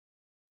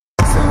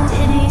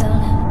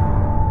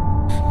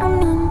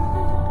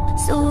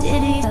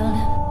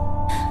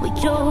We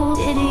drove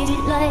city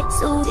like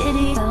so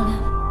city.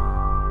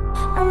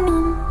 I'm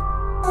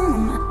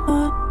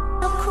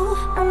cool,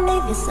 I'm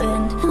Davis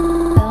and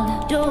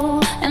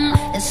drove and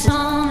as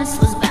long as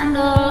was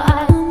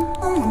vandalized.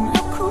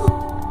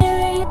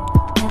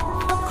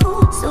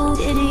 So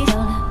city,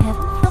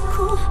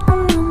 cool,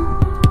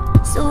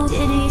 so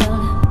city.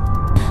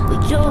 We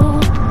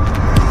drove.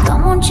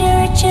 Come on,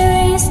 cherry,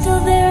 cherry, you're still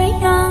very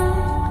young,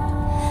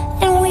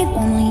 and we've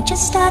only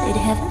just started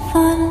having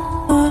fun.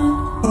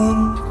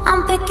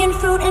 I'm picking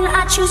fruit and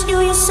I choose you,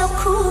 you're so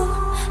cool.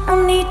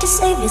 No need to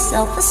save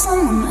yourself for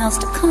someone else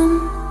to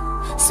come.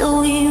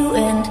 So you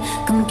went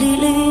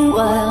completely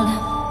wild.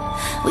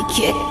 We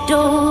kicked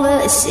over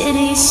a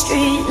city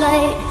street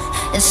light,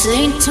 and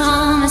St.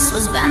 Thomas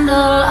was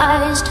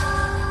vandalized.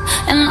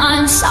 And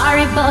I'm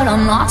sorry, but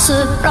I'm not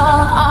surprised.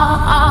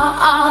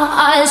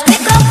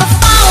 Pick up the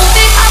phone,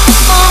 pick up the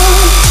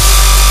phone.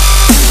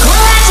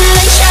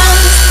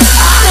 Congratulations,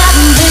 I'm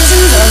having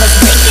visions of us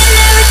breaking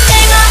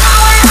everything on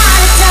our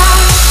out of town.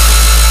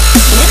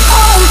 We're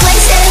going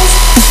places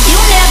you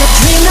never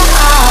dreamed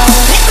of.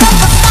 Pick up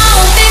the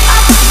phone, pick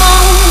up the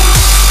phone.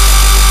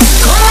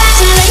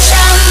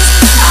 Congratulations,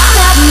 I'm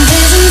having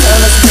visions of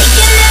us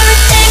breaking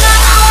everything on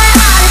our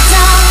out of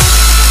town.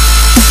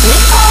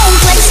 We're going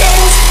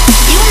places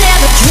you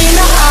never dreamed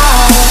of.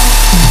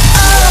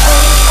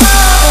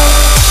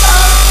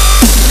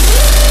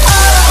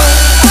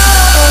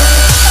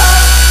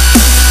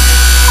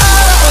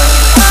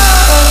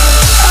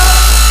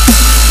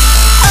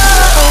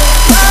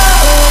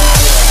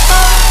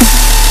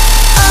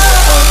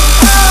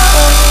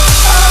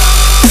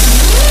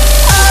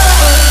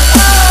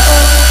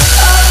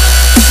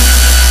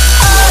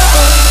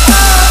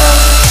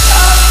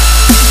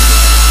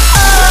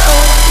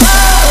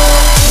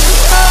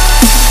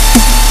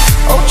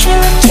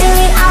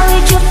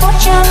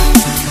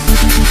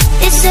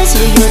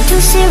 You're too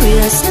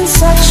serious and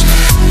such,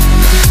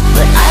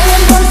 but I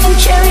learned one from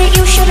Cherry,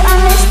 you should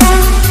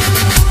understand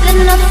that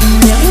nothing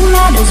really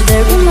matters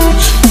very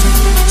much.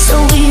 So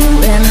we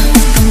went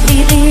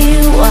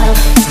completely wild.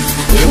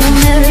 We were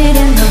married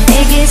in the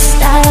Vegas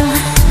style,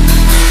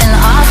 and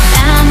our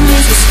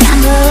families were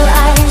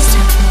scandalized.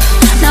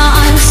 Now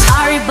I'm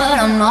sorry, but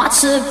I'm not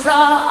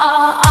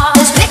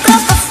surprised. Pick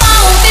up the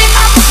phone, pick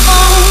up the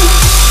phone.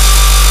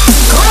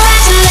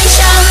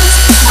 Congratulations,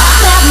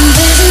 I'm having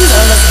visions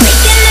of us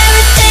breaking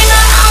everything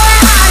on our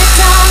out of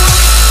town.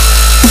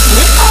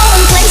 We're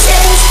going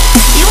places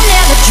you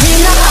never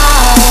dreamed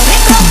of.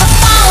 Pick up the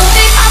phone,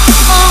 pick up the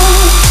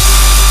phone.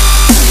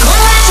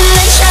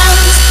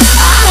 Congratulations,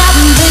 I'm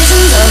having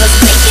visions of us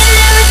breaking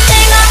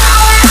everything on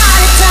our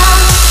out of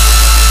town.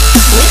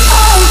 We're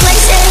going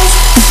places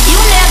you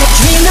never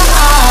dreamed of.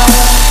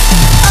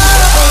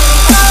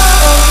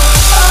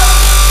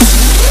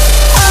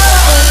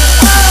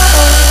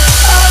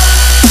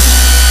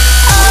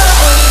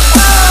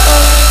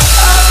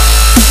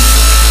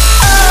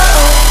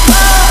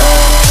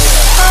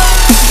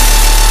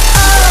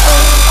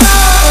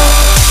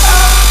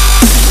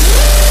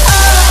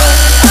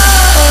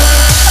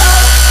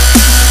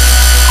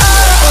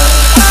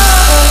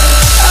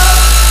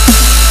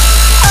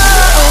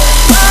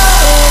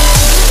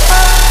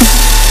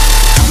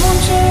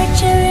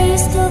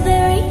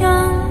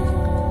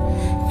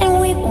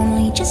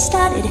 Just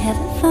started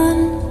having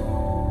fun.